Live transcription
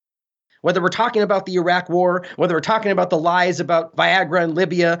Whether we're talking about the Iraq War, whether we're talking about the lies about Viagra in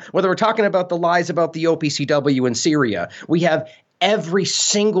Libya, whether we're talking about the lies about the OPCW in Syria, we have every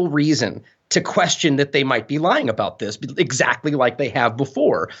single reason to question that they might be lying about this, exactly like they have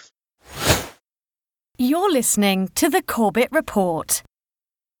before. You're listening to the Corbett Report.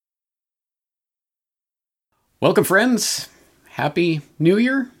 Welcome, friends. Happy New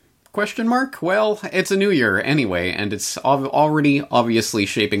Year? Question mark? Well, it's a new year anyway, and it's already obviously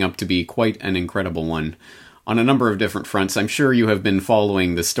shaping up to be quite an incredible one. On a number of different fronts, I'm sure you have been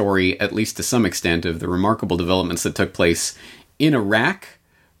following the story, at least to some extent, of the remarkable developments that took place in Iraq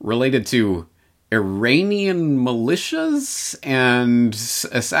related to Iranian militias and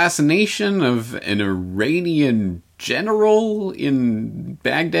assassination of an Iranian general in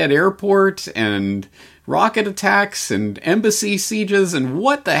Baghdad airport and rocket attacks and embassy sieges and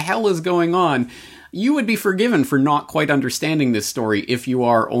what the hell is going on. You would be forgiven for not quite understanding this story if you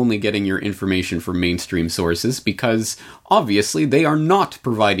are only getting your information from mainstream sources, because obviously they are not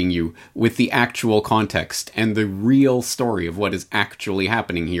providing you with the actual context and the real story of what is actually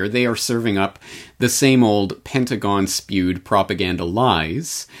happening here. They are serving up the same old Pentagon-spewed propaganda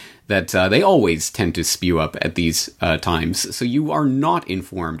lies that they always tend to spew up at these times. So you are not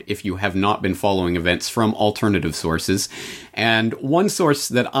informed if you have not been following events from alternative sources. And one source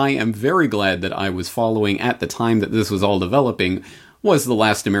that I am very glad that I was following at the time that this was all developing was The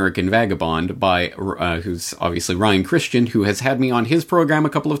Last American Vagabond by, who's obviously Ryan Christian, who has had me on his program a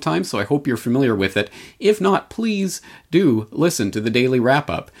couple of times, so I hope you're familiar with it. If not, please do listen to the Daily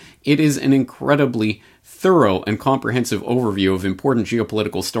Wrap-Up. It is an incredibly thorough and comprehensive overview of important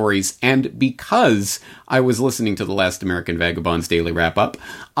geopolitical stories, and because I was listening to The Last American Vagabond's Daily Wrap-Up,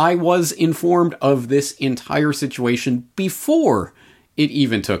 I was informed of this entire situation before it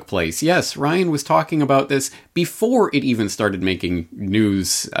even took place. Yes, Ryan was talking about this before it even started making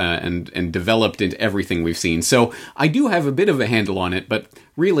news and developed into everything we've seen. So I do have a bit of a handle on it, but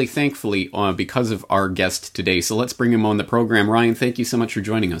really thankfully because of our guest today. So let's bring him on the program. Ryan, thank you so much for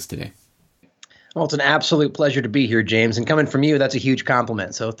joining us today. Well, it's an absolute pleasure to be here, James. And coming from you, that's a huge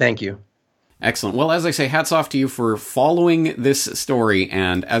compliment. So thank you. Excellent. Well, as I say, hats off to you for following this story.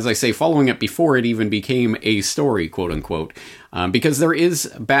 And as I say, following it before it even became a story, quote unquote, because there is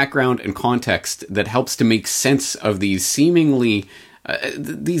background and context that helps to make sense of these seemingly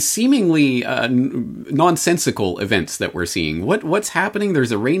nonsensical events that we're seeing. What's happening?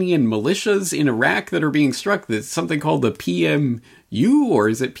 There's Iranian militias in Iraq that are being struck. There's something called the PMU, or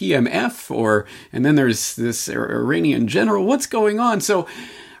is it PMF? And then there's this Iranian general. What's going on? So,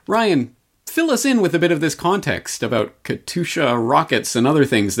 Ryan, fill us in with a bit of this context about Katyusha rockets and other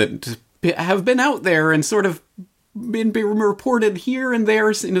things that have been out there and sort of been reported here and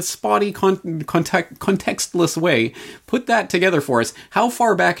there in a spotty, contextless way. Put that together for us. How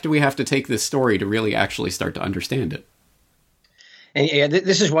far back do we have to take this story to really actually start to understand it? And yeah,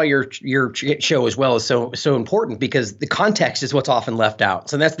 this is why your show as well is so important, because the context is what's often left out.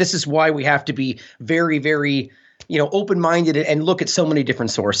 So this is why we have to be very, very open-minded and look at so many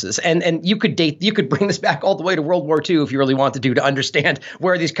different sources. And you could bring this back all the way to World War II if you really want to understand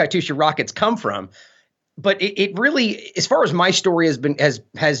where these Katyusha rockets come from. But it really, as far as my story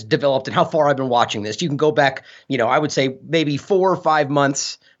has developed and how far I've been watching this, you can go back, I would say maybe 4 or 5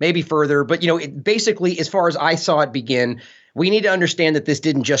 months, maybe further. But, basically, as far as I saw it begin, we need to understand that this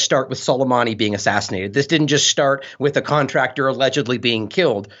didn't just start with Soleimani being assassinated. This didn't just start with a contractor allegedly being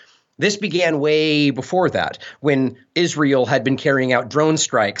killed. This began way before that, when Israel had been carrying out drone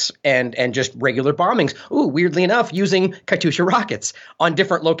strikes and just regular bombings. Weirdly enough, using Katyusha rockets on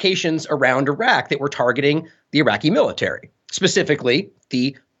different locations around Iraq that were targeting the Iraqi military, specifically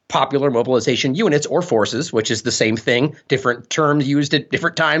the Popular Mobilization Units or forces, which is the same thing, different terms used at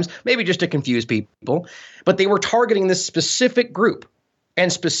different times, maybe just to confuse people. But they were targeting this specific group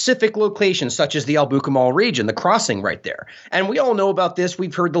and specific locations such as the Al-Bukamal region, the crossing right there. And we all know about this.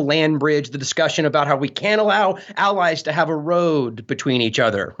 We've heard the land bridge, the discussion about how we can't allow allies to have a road between each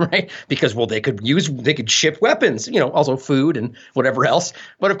other, right? Because, they could ship weapons, also food and whatever else.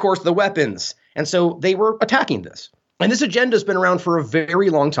 But of course, the weapons. And so they were attacking this. And this agenda has been around for a very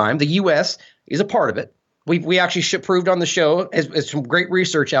long time. The U.S. is a part of it. We actually proved on the show, as some great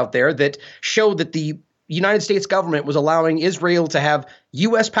research out there that showed that the United States government was allowing Israel to have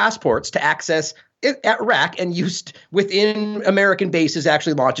U.S. passports to access Iraq and used within American bases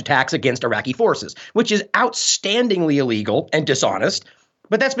actually launch attacks against Iraqi forces, which is outstandingly illegal and dishonest.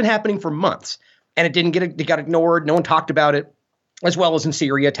 But that's been happening for months, and it got ignored. No one talked about it, as well as in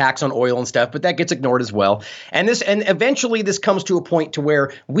Syria, attacks on oil and stuff, but that gets ignored as well. And eventually this comes to a point to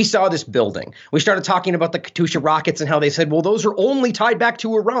where we saw this building. We started talking about the Katyusha rockets and how they said, well, those are only tied back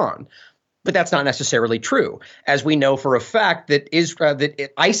to Iran. But that's not necessarily true, as we know for a fact that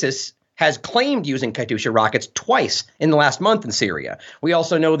ISIS has claimed using Katyusha rockets twice in the last month in Syria. We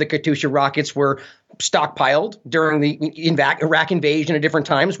also know that Katyusha rockets were stockpiled during the Iraq invasion at different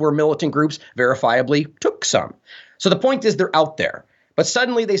times where militant groups verifiably took some. So the point is they're out there. But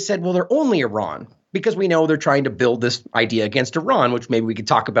suddenly they said, well, they're only Iran, because we know they're trying to build this idea against Iran, which maybe we could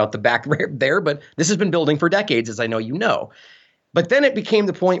talk about the back there, but this has been building for decades, as I know you know. But then it became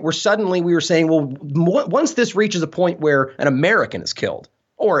the point where suddenly we were saying, well, once this reaches a point where an American is killed,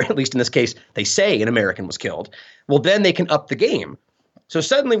 or at least in this case, they say an American was killed, well, then they can up the game. So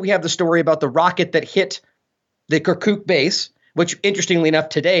suddenly we have the story about the rocket that hit the Kirkuk base, which interestingly enough,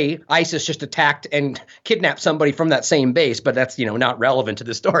 today, ISIS just attacked and kidnapped somebody from that same base, but that's, not relevant to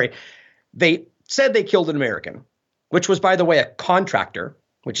the story. They said they killed an American, which was, by the way, a contractor,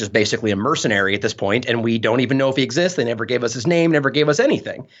 which is basically a mercenary at this point, and we don't even know if he exists. They never gave us his name, never gave us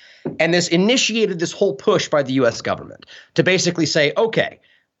anything. And this initiated this whole push by the U.S. government to basically say, okay,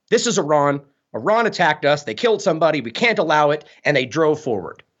 this is Iran. Iran attacked us. They killed somebody. We can't allow it. And they drove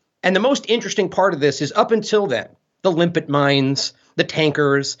forward. And the most interesting part of this is up until then, the limpet mines, the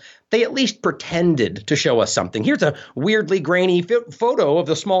tankers, they at least pretended to show us something. Here's a weirdly grainy photo of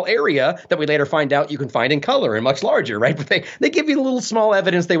the small area that we later find out you can find in color and much larger, right? But they give you a little small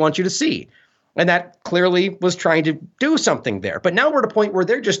evidence they want you to see. And that clearly was trying to do something there. But now we're at a point where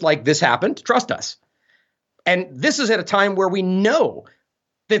they're just like, this happened, trust us. And this is at a time where we know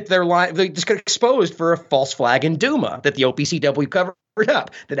that they just got exposed for a false flag in Duma, that the OPCW covered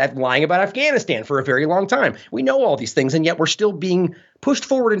up, that lying about Afghanistan for a very long time. We know all these things, and yet we're still being pushed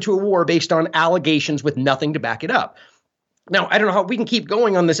forward into a war based on allegations with nothing to back it up. Now, I don't know how we can keep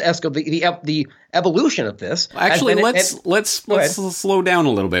going on this the evolution of this. Actually, let's slow down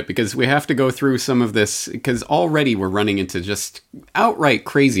a little bit, because we have to go through some of this, because already we're running into just outright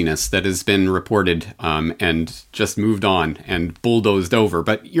craziness that has been reported and just moved on and bulldozed over.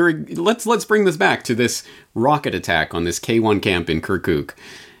 But let's bring this back to this rocket attack on this K1 camp in Kirkuk.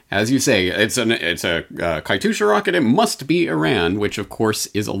 As you say, it's a Katyusha rocket. It must be Iran, which of course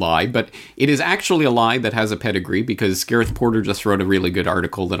is a lie, but it is actually a lie that has a pedigree, because Gareth Porter just wrote a really good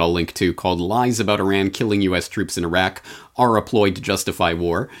article that I'll link to called "Lies About Iran Killing U.S. Troops in Iraq Are a Ploy to Justify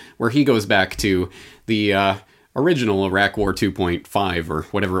War," where he goes back to the original Iraq War 2.5 or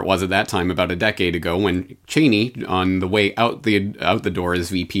whatever it was at that time, about a decade ago, when Cheney, on the way out the door as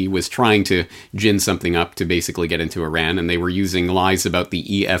VP, was trying to gin something up to basically get into Iran, and they were using lies about the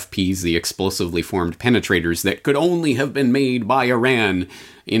EFPs, the explosively formed penetrators that could only have been made by Iran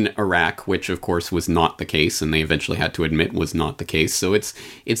in Iraq, which of course was not the case, and they eventually had to admit was not the case. So it's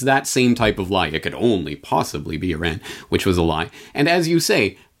that same type of lie. It could only possibly be Iran, which was a lie. And as you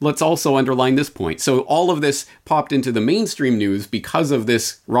say, let's also underline this point. So all of this popped into the mainstream news because of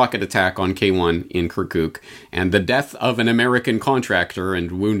this rocket attack on K1 in Kirkuk and the death of an American contractor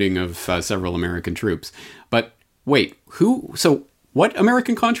and wounding of several American troops. But wait, who? So what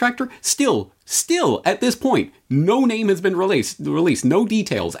American contractor? Still, at this point, no name has been released, no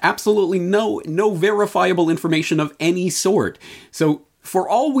details, absolutely no verifiable information of any sort. So for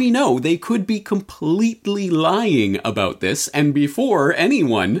all we know, they could be completely lying about this, and before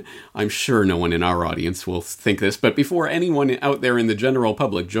anyone, I'm sure no one in our audience will think this, but before anyone out there in the general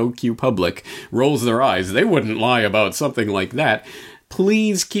public, Joe Q public, rolls their eyes, they wouldn't lie about something like that.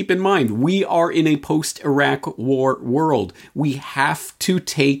 Please keep in mind, we are in a post-Iraq war world. We have to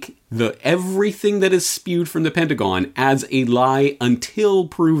take everything that is spewed from the Pentagon as a lie until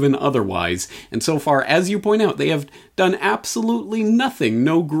proven otherwise. And so far, as you point out, they have done absolutely nothing.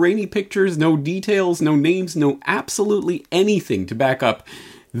 No grainy pictures, no details, no names, no absolutely anything to back up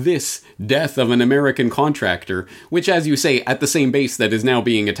this death of an American contractor, which, as you say, at the same base that is now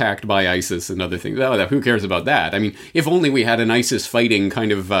being attacked by ISIS and other things. Oh, who cares about that? I mean, if only we had an ISIS fighting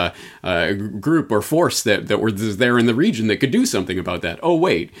kind of group or force that was there in the region that could do something about that. Oh,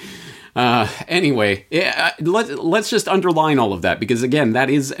 wait. Anyway, let's just underline all of that, because again, that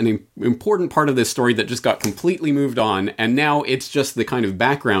is an important part of this story that just got completely moved on, and now it's just the kind of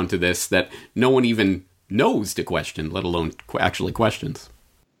background to this that no one even knows to question, let alone actually questions.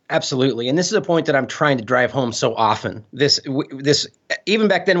 Absolutely. And this is a point that I'm trying to drive home so often. This even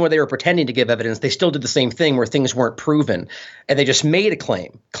back then where they were pretending to give evidence, they still did the same thing where things weren't proven. And they just made a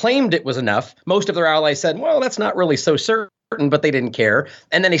claimed it was enough. Most of their allies said, well, that's not really so certain. but they didn't care.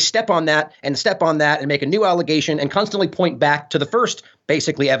 And then they step on that and make a new allegation and constantly point back to the first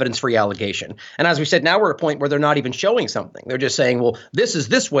basically evidence-free allegation. And as we said, now we're at a point where they're not even showing something. They're just saying, well, this is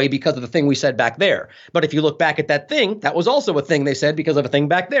this way because of the thing we said back there. But if you look back at that thing, that was also a thing they said because of a thing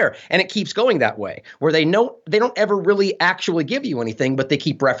back there. And it keeps going that way, where they don't ever really actually give you anything, but they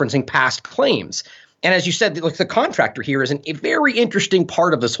keep referencing past claims. And as you said, like the contractor here is a very interesting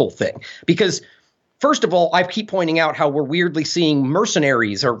part of this whole thing, because first of all, I keep pointing out how we're weirdly seeing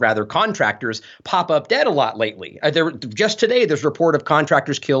mercenaries, or rather contractors, pop up dead a lot lately. Just today, there's a report of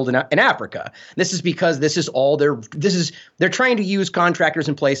contractors killed in Africa. This is because they're trying to use contractors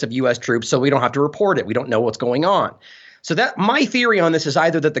in place of U.S. troops, so we don't have to report it. We don't know what's going on. So that my theory on this is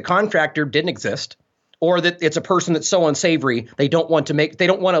either that the contractor didn't exist, or that it's a person that's so unsavory they don't want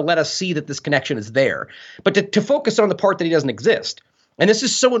to let us see that this connection is there. But to focus on the part that he doesn't exist. And this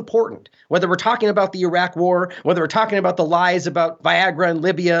is so important, whether we're talking about the Iraq war, whether we're talking about the lies about Viagra in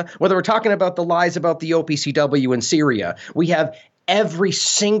Libya, whether we're talking about the lies about the OPCW in Syria. We have every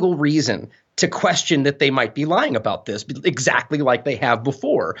single reason to question that they might be lying about this, exactly like they have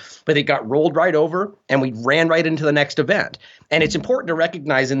before. But it got rolled right over, and we ran right into the next event. And it's important to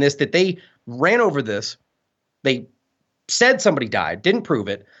recognize in this that they ran over this. They said somebody died, didn't prove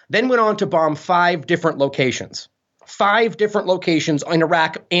it, then went on to bomb 5 different locations. 5 different locations in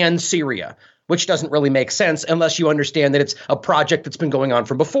Iraq and Syria, which doesn't really make sense unless you understand that it's a project that's been going on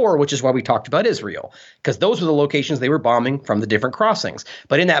from before, which is why we talked about Israel, because those were the locations they were bombing from the different crossings.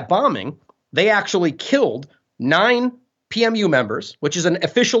 But in that bombing, they actually killed 9 PMU members, which is an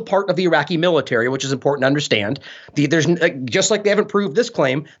official part of the Iraqi military, which is important to understand. There's just like they haven't proved this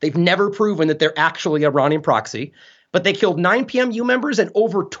claim, they've never proven that they're actually Iranian proxy, but they killed 9 PMU members and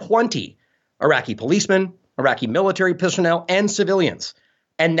over 20 Iraqi policemen, Iraqi military personnel, and civilians.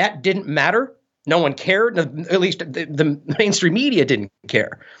 And that didn't matter. No one cared. At least the mainstream media didn't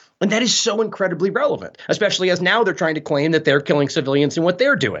care. And that is so incredibly relevant, especially as now they're trying to claim that they're killing civilians in what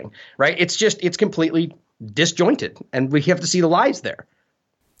they're doing, right? It's completely disjointed, and we have to see the lies there.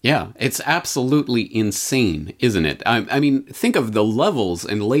 Yeah, it's absolutely insane, isn't it? I mean, think of the levels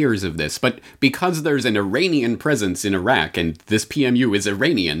and layers of this, but because there's an Iranian presence in Iraq, and this PMU is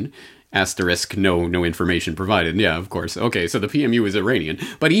Iranian, asterisk, no information provided. Yeah, of course. Okay, so the PMU is Iranian.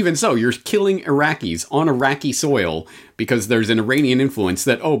 But even so, you're killing Iraqis on Iraqi soil because there's an Iranian influence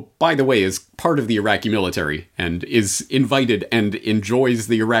that, oh, by the way, is part of the Iraqi military and is invited and enjoys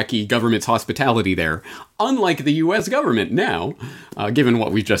the Iraqi government's hospitality there. Unlike the U.S. government now, given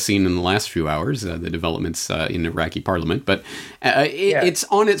what we've just seen in the last few hours, the developments in Iraqi parliament. But it's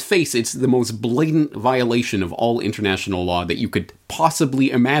on its face, it's the most blatant violation of all international law that you could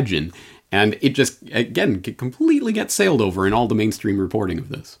possibly imagine. And it just, again, completely gets sailed over in all the mainstream reporting of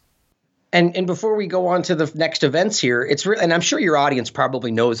this. And before we go on to the next events here, and I'm sure your audience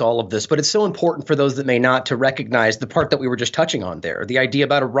probably knows all of this, but it's so important for those that may not to recognize the part that we were just touching on there, the idea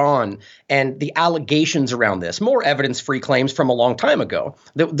about Iran and the allegations around this, more evidence-free claims from a long time ago.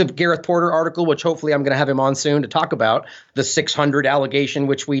 The Gareth Porter article, which hopefully I'm going to have him on soon to talk about, the 600 allegation,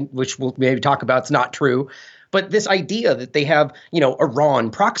 which we'll maybe talk about, it's not true. But this idea that they have, Iran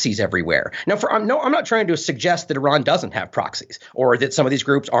proxies everywhere. Now, I'm not trying to suggest that Iran doesn't have proxies or that some of these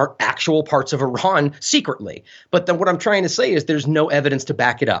groups aren't actual parts of Iran secretly. But then what I'm trying to say is there's no evidence to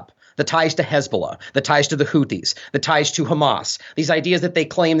back it up. The ties to Hezbollah, the ties to the Houthis, the ties to Hamas, these ideas that they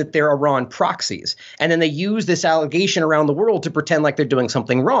claim that they're Iran proxies. And then they use this allegation around the world to pretend like they're doing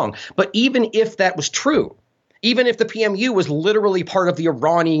something wrong. But even if that was true, even if the PMU was literally part of the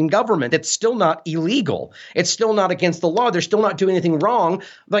Iranian government, it's still not illegal. It's still not against the law. They're still not doing anything wrong.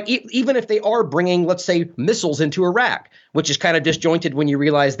 Like even if they are bringing, let's say, missiles into Iraq, which is kind of disjointed when you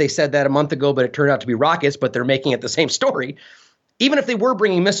realize they said that a month ago, but it turned out to be rockets, but they're making it the same story. Even if they were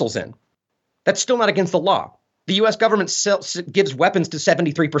bringing missiles in, that's still not against the law. The U.S. government gives weapons to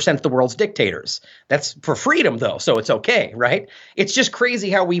 73% of the world's dictators. That's for freedom, though, so it's okay, right? It's just crazy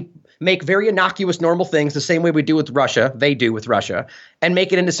how we make very innocuous, normal things the same way we do with Russia, they do with Russia, and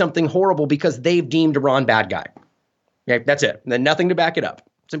make it into something horrible because they've deemed Iran bad guy. Okay, that's it. And then nothing to back it up.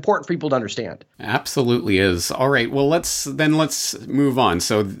 It's important for people to understand. Absolutely is. All right, well, let's move on.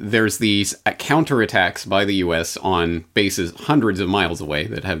 So there's these counterattacks by the U.S. on bases hundreds of miles away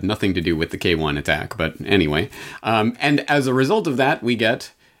that have nothing to do with the K1 attack. But anyway, and as a result of that, we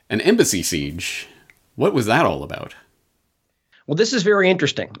get an embassy siege. What was that all about? Well, this is very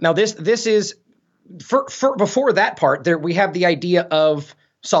interesting. Now, this is for before that part. There we have the idea of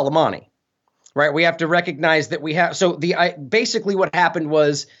Soleimani. Right, we have to recognize that we have. So basically what happened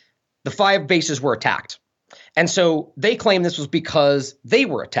was the 5 bases were attacked, and so they claim this was because they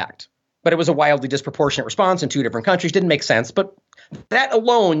were attacked. but it was a wildly disproportionate response in two different countries. Didn't make sense, but that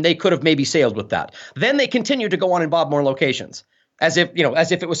alone, they could have maybe sailed with that. Then they continued to go on and bomb more locations, as if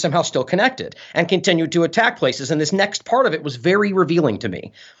it was somehow still connected, and continued to attack places. And this next part of it was very revealing to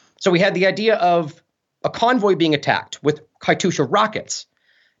me. So we had the idea of a convoy being attacked with Katyusha rockets.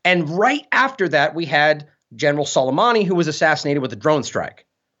 And right after that, we had General Soleimani, who was assassinated with a drone strike.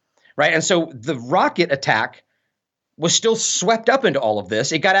 Right. And so the rocket attack was still swept up into all of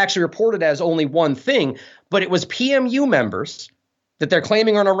this. It got actually reported as only one thing, but it was PMU members that they're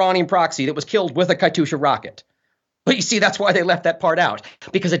claiming are an Iranian proxy that was killed with a Katyusha rocket. But you see, that's why they left that part out,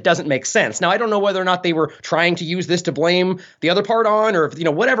 because it doesn't make sense. Now, I don't know whether or not they were trying to use this to blame the other part on, or if,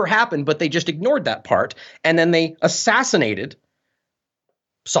 whatever happened, but they just ignored that part. And then they assassinated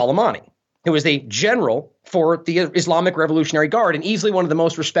Soleimani, who was the general for the Islamic Revolutionary Guard and easily one of the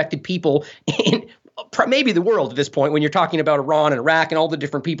most respected people in maybe the world at this point, when you're talking about Iran and Iraq and all the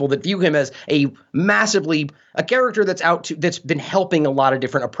different people that view him as a character that's been helping a lot of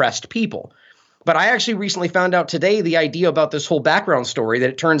different oppressed people. But I actually recently found out today the idea about this whole background story,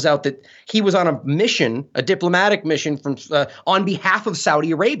 that it turns out that he was on a mission, a diplomatic mission on behalf of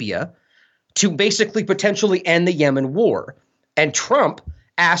Saudi Arabia to basically potentially end the Yemen war. And Trump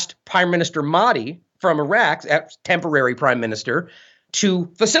asked Prime Minister Mahdi from Iraq, temporary prime minister,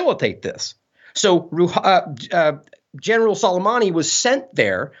 to facilitate this. So General Soleimani was sent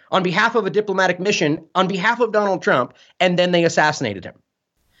there on behalf of a diplomatic mission, on behalf of Donald Trump, and then they assassinaний him.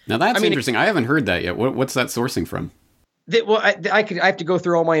 Now that's interesting. I haven't heard that yet. What's that sourcing from? I have to go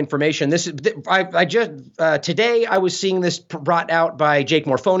through all my information. Today I was seeing this brought out by Jake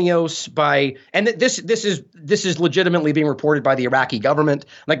Morphonios and this is legitimately being reported by the Iraqi government.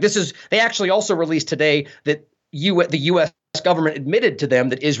 They actually also released today that the U.S. government admitted to them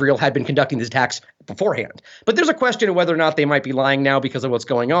that Israel had been conducting these attacks beforehand. But there's a question of whether or not they might be lying now because of what's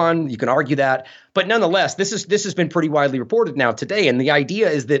going on. You can argue that. But nonetheless, this has been pretty widely reported now today. And the idea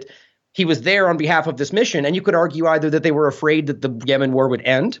is that he was there on behalf of this mission. And you could argue either that they were afraid that the Yemen war would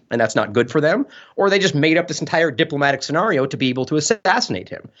end, and that's not good for them, or they just made up this entire diplomatic scenario to be able to assassinate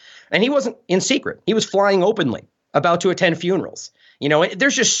him. And he wasn't in secret. He was flying openly, about to attend funerals.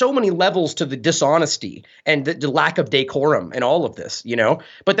 There's just so many levels to the dishonesty and the lack of decorum and all of this,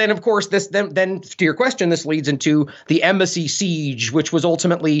 But then, of course, then to your question, this leads into the embassy siege, which was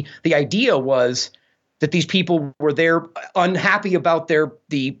ultimately the idea was that these people were there unhappy about the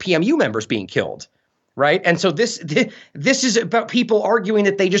PMU members being killed. Right. And so this is about people arguing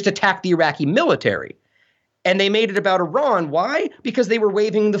that they just attacked the Iraqi military. And they made it about Iran. Why? Because they were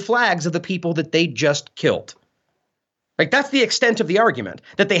waving the flags of the people that they just killed. That's the extent of the argument,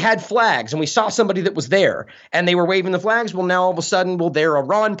 that they had flags and we saw somebody that was there and they were waving the flags. Well, now all of a sudden, they're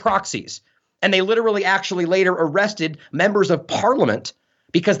Iran proxies. And they literally actually later arrested members of parliament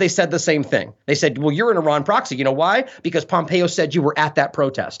because they said the same thing. They said, well, you're an Iran proxy. You know why? Because Pompeo said you were at that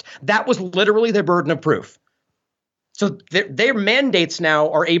protest. That was literally their burden of proof. So their mandates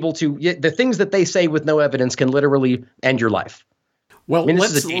now are able to, the things that they say with no evidence can literally end your life. Well,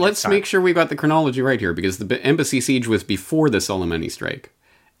 let's make sure we got the chronology right here, because the embassy siege was before the Soleimani strike.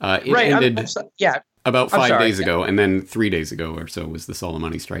 It ended about 5 days ago, and then 3 days ago or so was the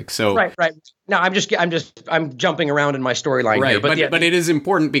Soleimani strike. So right. No, I'm jumping around in my storyline here, but it is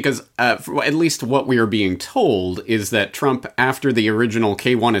important because at least what we are being told is that Trump, after the original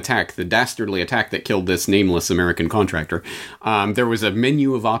K1 attack, the dastardly attack that killed this nameless American contractor, there was a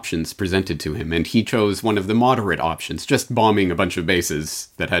menu of options presented to him, and he chose one of the moderate options, just bombing a bunch of bases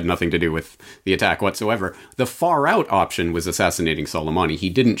that had nothing to do with the attack whatsoever. The far out option was assassinating Soleimani. He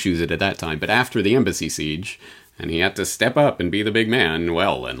didn't choose it at that time, but after the embassy siege, and he had to step up and be the big man,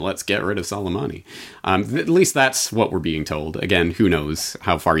 well, and let's get rid of Soleimani. At least that's what we're being told. Again, who knows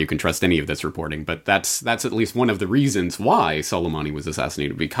how far you can trust any of this reporting, but that's at least one of the reasons why Soleimani was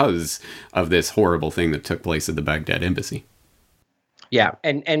assassinated, because of this horrible thing that took place at the Baghdad embassy. Yeah,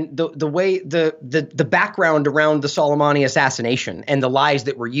 and the way the background around the Soleimani assassination and the lies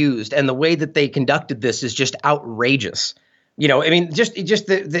that were used and the way that they conducted this is just outrageous.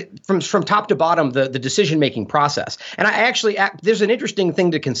 Just from top to bottom, the decision-making process. And there's an interesting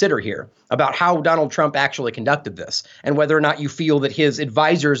thing to consider here about how Donald Trump actually conducted this and whether or not you feel that his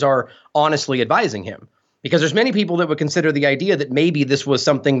advisors are honestly advising him. Because there's many people that would consider the idea that maybe this was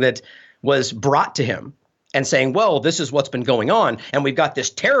something that was brought to him and saying, well, this is what's been going on, and we've got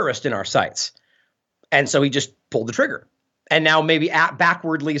this terrorist in our sights. And so he just pulled the trigger. And now maybe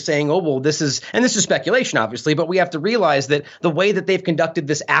backwardly saying, oh, well, this is speculation, obviously, but we have to realize that the way that they've conducted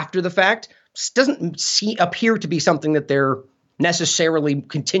this after the fact doesn't appear to be something that they're necessarily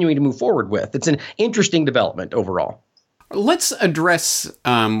continuing to move forward with. It's an interesting development overall. Let's address,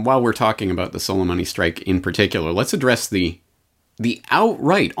 while we're talking about the Soleimani strike in particular, let's address the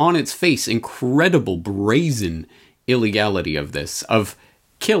outright, on its face, incredible, brazen illegality of this, of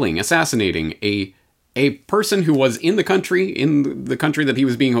killing, assassinating a person who was in the country that he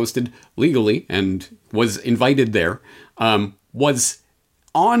was being hosted legally and was invited there, was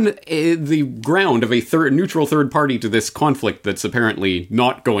on the ground of a neutral third party to this conflict that's apparently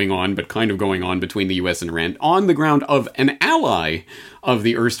not going on, but kind of going on between the US and Iran, on the ground of an ally of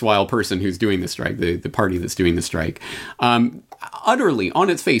the erstwhile person who's doing the strike, the party that's doing the strike. Utterly, on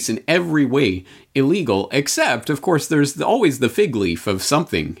its face, in every way, illegal, except, of course, there's always the fig leaf of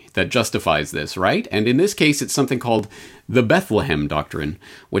something that justifies this, right? And in this case, it's something called the Bethlehem Doctrine,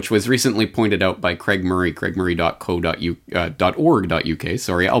 which was recently pointed out by Craig Murray, craigmurray.org.uk.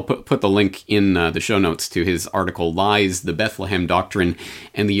 Sorry, I'll put the link in the show notes to his article, Lies, the Bethlehem Doctrine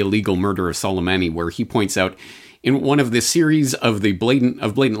and the Illegal Murder of Soleimani, where he points out, in one of the series of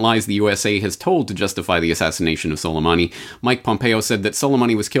blatant lies the USA has told to justify the assassination of Soleimani, Mike Pompeo said that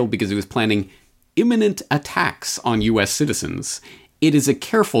Soleimani was killed because he was planning imminent attacks on US citizens. It is a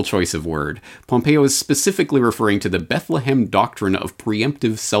careful choice of word. Pompeo is specifically referring to the Bethlehem Doctrine of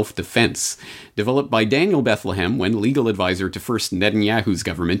Preemptive Self-Defense, developed by Daniel Bethlehem when legal advisor to first Netanyahu's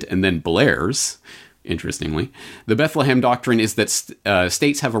government and then Blair's. Interestingly, the Bethlehem Doctrine is that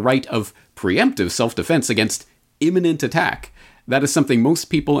states have a right of preemptive self-defense against imminent attack. That is something most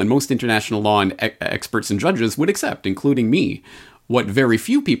people and most international law and experts and judges would accept, including me. What very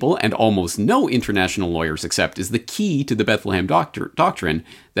few people and almost no international lawyers accept is the key to the Bethlehem Doctrine,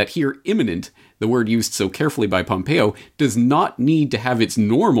 that here imminent, the word used so carefully by Pompeo, does not need to have its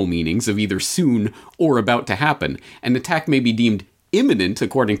normal meanings of either soon or about to happen. An attack may be deemed imminent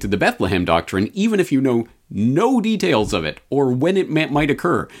according to the Bethlehem Doctrine, even if you know no details of it, or when it might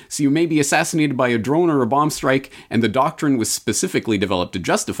occur. So you may be assassinated by a drone or a bomb strike, and the doctrine was specifically developed to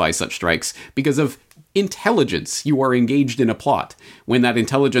justify such strikes because of intelligence. You are engaged in a plot, when that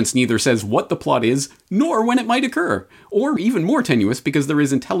intelligence neither says what the plot is, nor when it might occur. Or even more tenuous, because there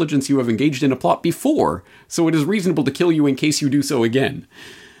is intelligence you have engaged in a plot before, so it is reasonable to kill you in case you do so again.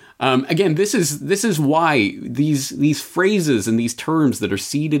 Again, this is why these phrases and these terms that are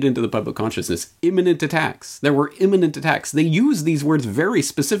seeded into the public consciousness, imminent attacks. There were imminent attacks. They use these words very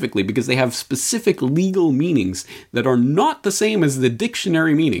specifically because they have specific legal meanings that are not the same as the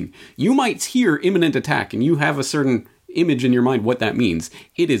dictionary meaning. You might hear imminent attack and you have a certain image in your mind what that means.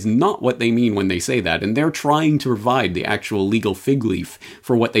 It is not what they mean when they say that, and they're trying to provide the actual legal fig leaf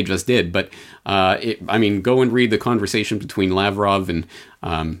for what they just did. But go and read the conversation between Lavrov and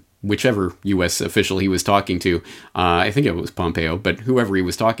whichever U.S. official he was talking to, I think it was Pompeo, but whoever he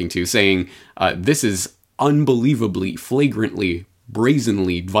was talking to, saying this is unbelievably, flagrantly,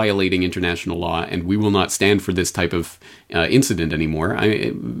 brazenly violating international law, and we will not stand for this type of incident anymore.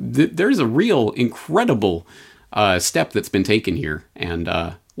 There's a real incredible step that's been taken here, and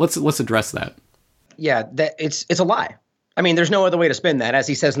let's address that. Yeah, it's a lie. I mean, there's no other way to spin that, as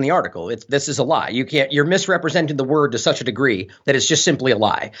he says in the article. This is a lie. You're misrepresenting the word to such a degree that it's just simply a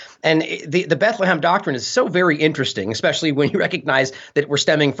lie. And the Bethlehem Doctrine is so very interesting, especially when you recognize that we're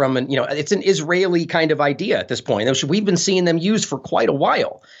stemming from it's an Israeli kind of idea at this point, which we've been seeing them use for quite a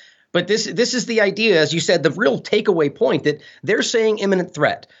while. But this is the idea, as you said, the real takeaway point, that they're saying imminent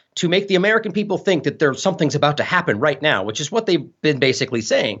threat to make the American people think that something's about to happen right now, which is what they've been basically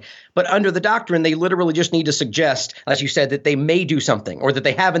saying. But under the doctrine, they literally just need to suggest, as you said, that they may do something, or that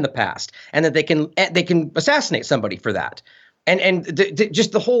they have in the past, and that they can assassinate somebody for that. And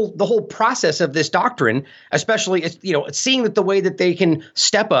just the whole process of this doctrine, especially seeing that the way that they can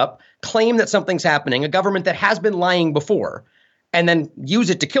step up, claim that something's happening, a government that has been lying before, and then use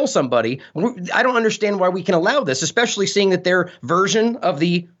it to kill somebody. I don't understand why we can allow this, especially seeing that their version of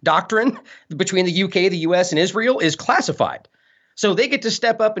the doctrine between the UK, the US, and Israel is classified. So they get to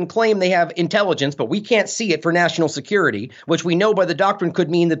step up and claim they have intelligence, but we can't see it for national security, which we know by the doctrine could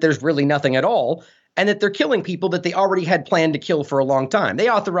mean that there's really nothing at all, and that they're killing people that they already had planned to kill for a long time. They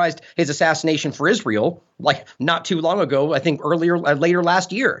authorized his assassination for Israel, like not too long ago, I think later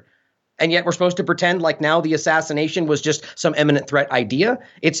last year. And yet we're supposed to pretend like now the assassination was just some imminent threat idea.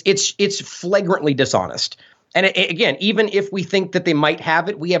 It's flagrantly dishonest. And again, even if we think that they might have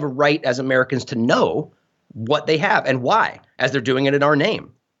it, we have a right as Americans to know what they have and why, as they're doing it in our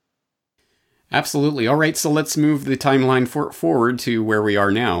name. Absolutely. All right, so let's move the timeline forward to where we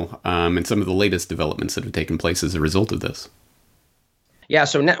are now, and some of the latest developments that have taken place as a result of this. Yeah,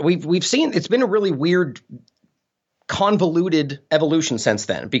 so now we've seen, it's been a really weird convoluted evolution since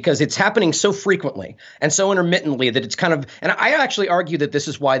then, because it's happening so frequently and so intermittently that it's kind of, and I actually argue that this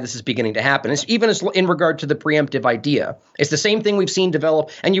is why this is beginning to happen. It's even as in regard to the preemptive idea. It's the same thing we've seen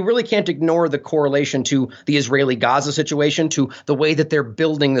develop, and you really can't ignore the correlation to the Israeli-Gaza situation, to the way that they're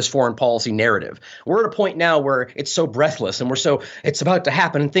building this foreign policy narrative. We're at a point now where it's so breathless and it's about to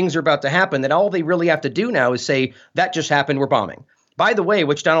happen and things are about to happen that all they really have to do now is say, that just happened, we're bombing. By the way,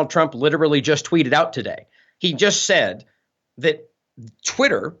 which Donald Trump literally just tweeted out today. He just said that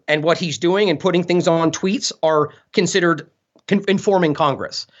Twitter and what he's doing and putting things on tweets are considered informing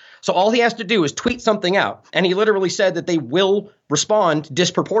Congress. So all he has to do is tweet something out. And he literally said that they will respond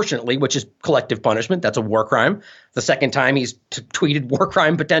disproportionately, which is collective punishment. That's a war crime. The second time he's tweeted war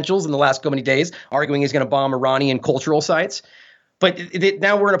crime potentials in the last so many days, arguing he's going to bomb Iranian cultural sites. But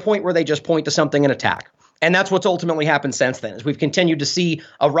now we're at a point where they just point to something and attack. And that's what's ultimately happened since then, is we've continued to see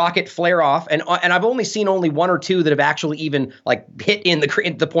a rocket flare off. And I've only seen one or two that have actually even like hit in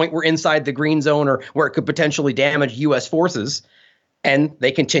the point we're inside the green zone or where it could potentially damage U.S. forces. And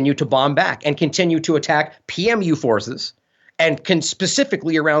they continue to bomb back and continue to attack PMU forces and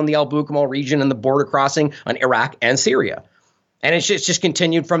specifically around the Al-Bukamal region and the border crossing on Iraq and Syria. And it's just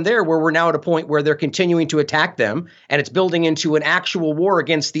continued from there, where we're now at a point where they're continuing to attack them. And it's building into an actual war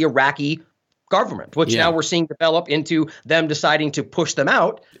against the Iraqi government, which now we're seeing develop into them deciding to push them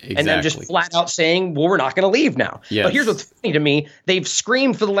out and then just flat out saying, well, we're not going to leave now. Yes. But here's what's funny to me. They've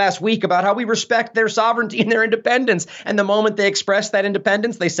screamed for the last week about how we respect their sovereignty and their independence. And the moment they express that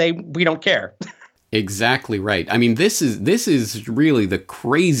independence, they say, we don't care. Exactly right. I mean, this is really the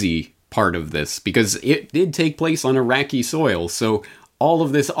crazy part of this, because it did take place on Iraqi soil. So all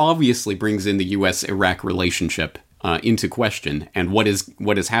of this obviously brings in the U.S.-Iraq relationship into question, and what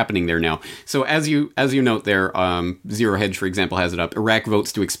is happening there now. So as you note there, Zero Hedge, for example, has it up. Iraq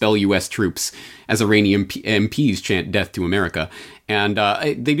votes to expel U.S. troops as Iranian MPs chant death to America. And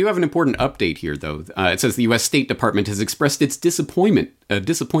they do have an important update here, though. It says the U.S. State Department has expressed its disappointment at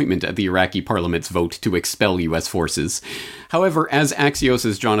the Iraqi parliament's vote to expel U.S. forces. However, as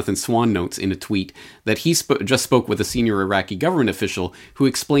Axios' Jonathan Swan notes in a tweet, that he just spoke with a senior Iraqi government official who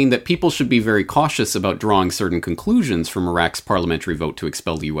explained that people should be very cautious about drawing certain conclusions from Iraq's parliamentary vote to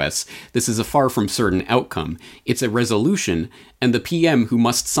expel the U.S. This is a far from certain outcome. It's a resolution, and the PM who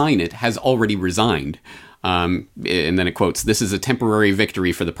must sign it has already resigned. And then it quotes, "This is a temporary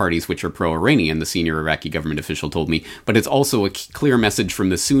victory for the parties which are pro-Iranian," the senior Iraqi government official told me, "but it's also a clear message from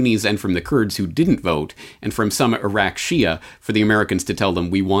the Sunnis and from the Kurds who didn't vote, and from some Iraq Shia for the Americans to tell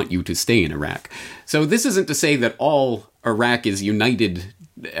them, we want you to stay in Iraq." So this isn't to say that all Iraq is united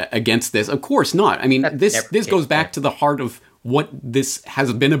against this. Of course not. I mean, this goes back to the heart of what this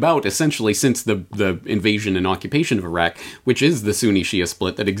has been about, essentially, since the invasion and occupation of Iraq, which is the Sunni-Shia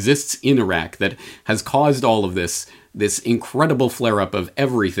split that exists in Iraq, that has caused all of this incredible flare-up of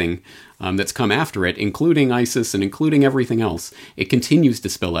everything that's come after it, including ISIS and including everything else. It continues to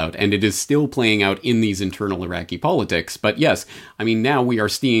spill out, and it is still playing out in these internal Iraqi politics. But yes, I mean, now we are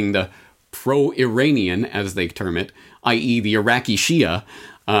seeing the pro-Iranian, as they term it, i.e. the Iraqi Shia,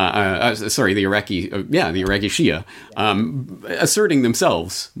 the Iraqi Shia, asserting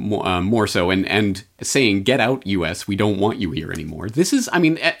themselves more so and saying, get out, U.S., we don't want you here anymore. This is, I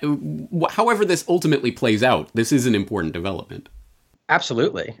mean, however this ultimately plays out, this is an important development.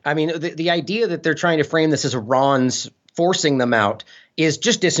 Absolutely. I mean, the idea that they're trying to frame this as Iran's forcing them out is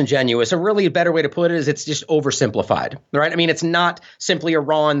just disingenuous. A really better way to put it is it's just oversimplified, right? I mean, it's not simply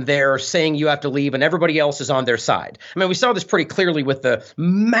Iran there saying you have to leave and everybody else is on their side. I mean, we saw this pretty clearly with the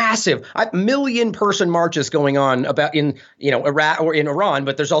massive million-person marches going on about in Iraq or in Iran,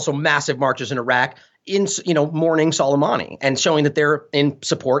 but there's also massive marches in Iraq in mourning Soleimani and showing that they're in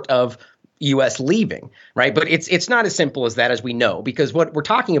support of U.S. leaving, right? But it's not as simple as that, as we know, because what we're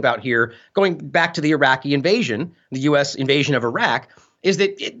talking about here, going back to the Iraqi invasion, the U.S. invasion of Iraq, is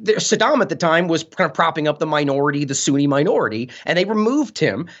that Saddam at the time was kind of propping up the minority, the Sunni minority, and they removed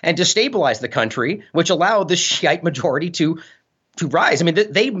him and destabilized the country, which allowed the Shiite majority to rise. I mean,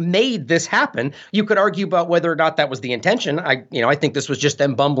 they made this happen. You could argue about whether or not that was the intention. I think this was just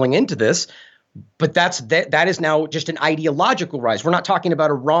them bumbling into this. But that is now just an ideological rise. We're not talking about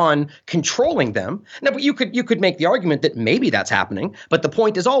Iran controlling them. Now, but you could make the argument that maybe that's happening. But the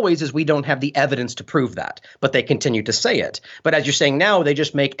point is always is we don't have the evidence to prove that. But they continue to say it. But as you're saying now, they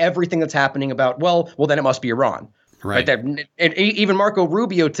just make everything that's happening about, well, then it must be Iran. Right. And even Marco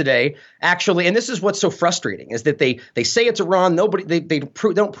Rubio today, actually, and this is what's so frustrating, is that they say it's Iran. They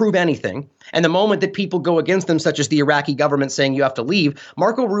don't prove anything. And the moment that people go against them, such as the Iraqi government saying you have to leave,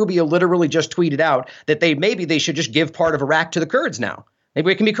 Marco Rubio literally just tweeted out that maybe they should just give part of Iraq to the Kurds now.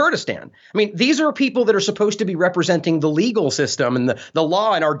 Maybe it can be Kurdistan. I mean, these are people that are supposed to be representing the legal system and the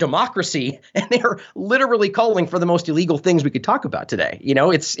law and our democracy, and they're literally calling for the most illegal things we could talk about today.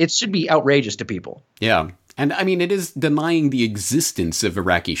 It should be outrageous to people. Yeah. And I mean, it is denying the existence of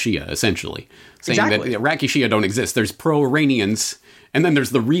Iraqi Shia, essentially. Saying that Iraqi Shia don't exist. There's pro-Iranians, and then there's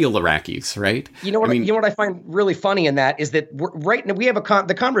the real Iraqis, right? You know what I find really funny in that is that right now we have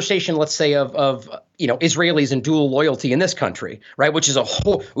the conversation, let's say, of Israelis and dual loyalty in this country, right? Which is a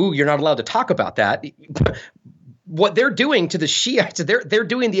whole, you're not allowed to talk about that. What they're doing to the Shiites, they're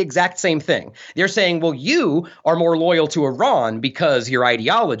doing the exact same thing. They're saying, well, you are more loyal to Iran because your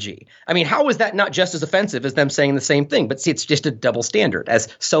ideology. I mean, how is that not just as offensive as them saying the same thing? But see, it's just a double standard, as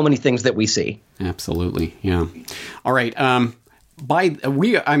so many things that we see. Absolutely, yeah. All right.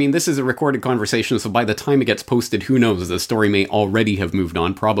 This is a recorded conversation, so by the time it gets posted, who knows? The story may already have moved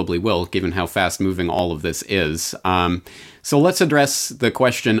on, probably will, given how fast moving all of this is. So let's address the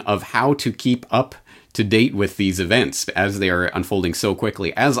question of how to keep up to date with these events as they are unfolding so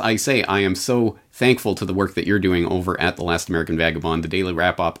quickly. As I say, I am so thankful to the work that you're doing over at The Last American Vagabond. The daily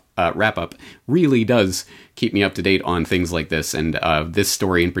wrap-up really does keep me up to date on things like this, and this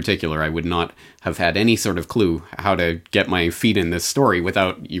story in particular, I would not have had any sort of clue how to get my feet in this story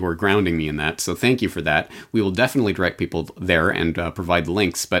without your grounding me in that, so thank you for that. We will definitely direct people there and provide the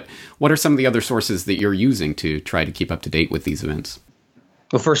links, but what are some of the other sources that you're using to try to keep up to date with these events?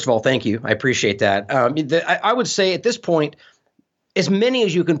 Well, first of all, thank you. I appreciate that. I would say at this point, as many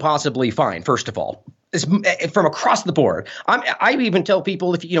as you can possibly find, first of all, from across the board. I even tell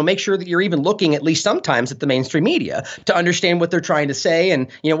people, if make sure that you're even looking at least sometimes at the mainstream media to understand what they're trying to say and,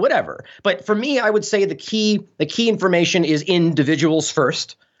 whatever. But for me, I would say the key information is individuals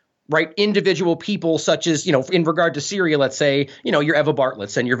first. Right, individual people such as, in regard to Syria, let's say, your Eva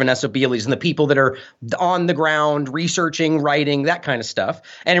Bartlett's and your Vanessa Beeley's and the people that are on the ground researching, writing, that kind of stuff.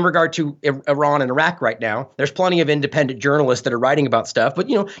 And in regard to Iran and Iraq right now, there's plenty of independent journalists that are writing about stuff. But,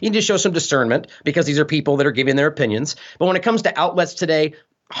 you need to show some discernment because these are people that are giving their opinions. But when it comes to outlets today,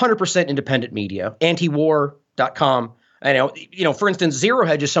 100% independent media, antiwar.com. I know, for instance, Zero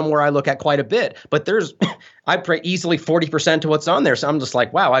Hedge is somewhere I look at quite a bit, but there's, I pray easily 40% to what's on there. So I'm just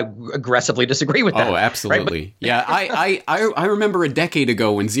like, wow, I aggressively disagree with that. Oh, absolutely. Right? Yeah, I remember a decade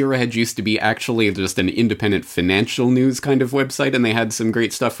ago when Zero Hedge used to be actually just an independent financial news kind of website, and they had some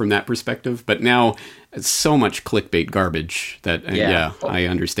great stuff from that perspective. But now it's so much clickbait garbage that, I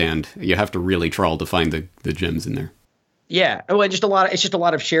understand. You have to really trawl to find the gems in there. Yeah, well, it's just a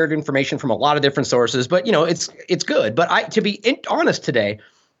lot of shared information from a lot of different sources, but it's good. But to be honest today,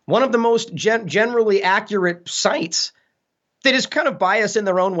 one of the most generally accurate sites that is kind of biased in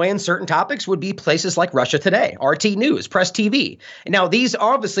their own way in certain topics would be places like Russia Today, RT News, Press TV. Now, these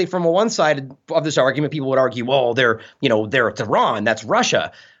obviously from one side of this argument, people would argue, well, they're Iran, that's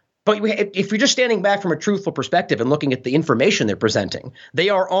Russia. But if you're just standing back from a truthful perspective and looking at the information they're presenting, they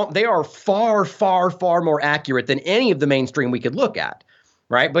are far, far, far more accurate than any of the mainstream we could look at,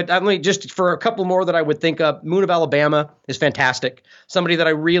 right? But just for a couple more that I would think of, Moon of Alabama is fantastic. Somebody that I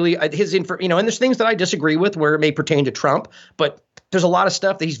really and there's things that I disagree with where it may pertain to Trump, but there's a lot of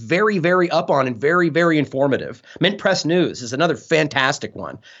stuff that he's very, very up on and very, very informative. Mint Press News is another fantastic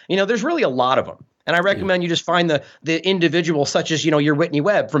one. There's really a lot of them. And I recommend you just find the individual, such as, your Whitney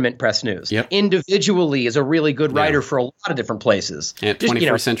Webb from Mint Press News. Yep. Individually is a really good writer for a lot of different places. And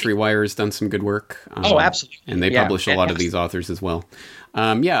 21st Century Wire has done some good work. Absolutely. And they publish a lot of these authors as well.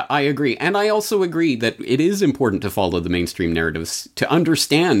 I agree. And I also agree that it is important to follow the mainstream narratives to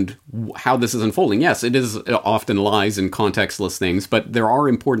understand how this is unfolding. Yes, it is often lies and contextless things, but there are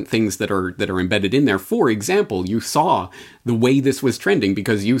important things that are embedded in there. For example, you saw the way this was trending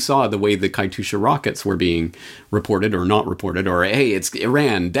because you saw the way the Katyusha rockets were being reported or not reported, or, hey, it's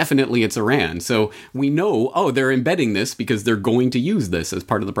Iran. Definitely it's Iran. So we know, they're embedding this because they're going to use this as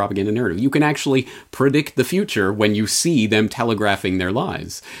part of the propaganda narrative. You can actually predict the future when you see them telegraphing their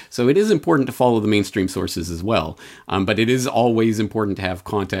lies. So it is important to follow the mainstream sources as well. But it is always important to have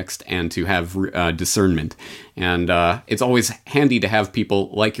context and to have discernment. And it's always handy to have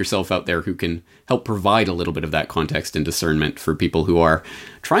people like yourself out there who can help provide a little bit of that context and discernment for people who are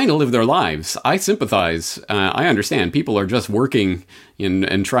trying to live their lives. I sympathize. I understand. People are just working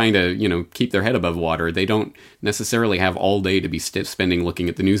and trying to, keep their head above water. They don't necessarily have all day to be spending looking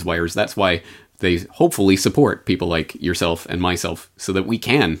at the news wires. That's why they hopefully support people like yourself and myself so that we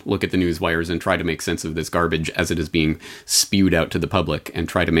can look at the news wires and try to make sense of this garbage as it is being spewed out to the public and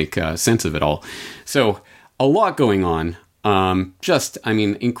try to make sense of it all. So a lot going on.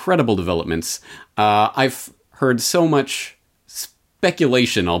 Incredible developments. I've heard so much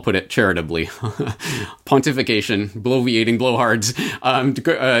speculation, I'll put it charitably, pontification, bloviating blowhards,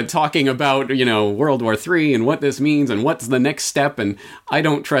 talking about, World War III and what this means and what's the next step. And I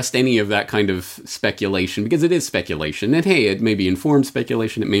don't trust any of that kind of speculation, because it is speculation. And hey, it may be informed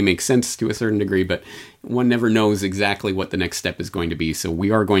speculation. It may make sense to a certain degree, but one never knows exactly what the next step is going to be. So we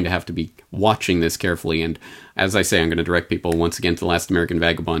are going to have to be watching this carefully. And as I say, I'm going to direct people once again to The Last American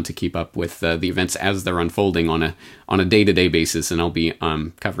Vagabond to keep up with the events as they're unfolding on a day-to-day basis. And I'll be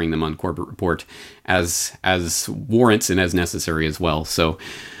covering them on Corbett Report as warrants and as necessary as well. So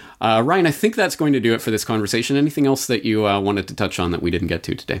Ryan, I think that's going to do it for this conversation. Anything else that you wanted to touch on that we didn't get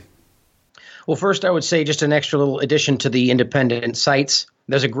to today? Well, first, I would say just an extra little addition to the independent sites.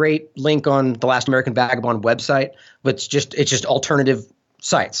 There's a great link on the Last American Vagabond website, but it's just alternative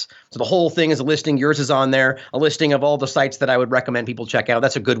sites. So the whole thing is a listing. Yours is on there, a listing of all the sites that I would recommend people check out.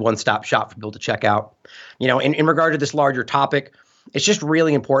 That's a good one-stop shop for people to check out. In regard to this larger topic, it's just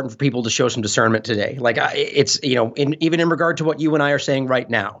really important for people to show some discernment today. Like it's, even in regard to what you and I are saying right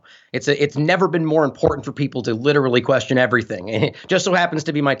now, it's never been more important for people to literally question everything. It just so happens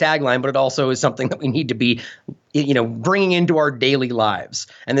to be my tagline, but it also is something that we need to be, bringing into our daily lives.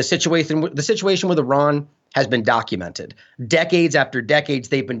 And the situation with Iran has been documented. Decades after decades,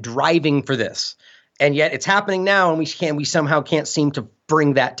 they've been driving for this. And yet it's happening now, and we somehow can't seem to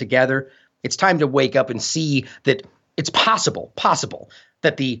bring that together. It's time to wake up and see that it's possible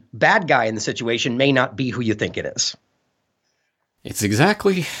that the bad guy in the situation may not be who you think it is. It's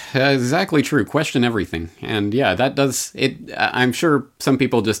exactly true. Question everything. And yeah, that does it. I'm sure some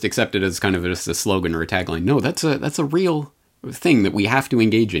people just accept it as kind of just a slogan or a tagline. No, that's a real thing that we have to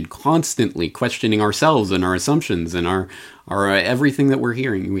engage in, constantly questioning ourselves and our assumptions and our everything that we're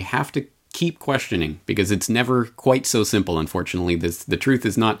hearing. We have to keep questioning, because it's never quite so simple. Unfortunately, the truth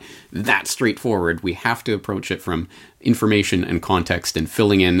is not that straightforward. We have to approach it from information and context and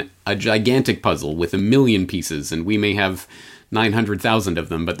filling in a gigantic puzzle with 1 million pieces. And we may have 900,000 of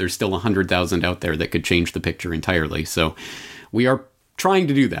them, but there's still 100,000 out there that could change the picture entirely. So we are trying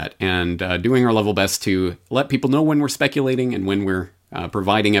to do that, and doing our level best to let people know when we're speculating and when we're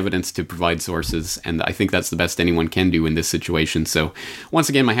providing evidence to provide sources. And I think that's the best anyone can do in this situation. So once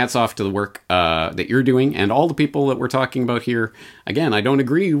again, my hat's off to the work that you're doing and all the people that we're talking about here. Again, I don't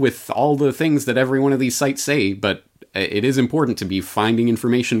agree with all the things that every one of these sites say, but it is important to be finding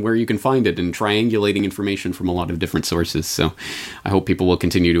information where you can find it and triangulating information from a lot of different sources. So I hope people will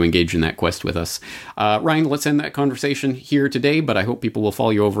continue to engage in that quest with us. Ryan, let's end that conversation here today, but I hope people will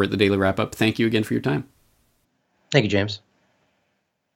follow you over at the Daily Wrap-Up. Thank you again for your time. Thank you, James.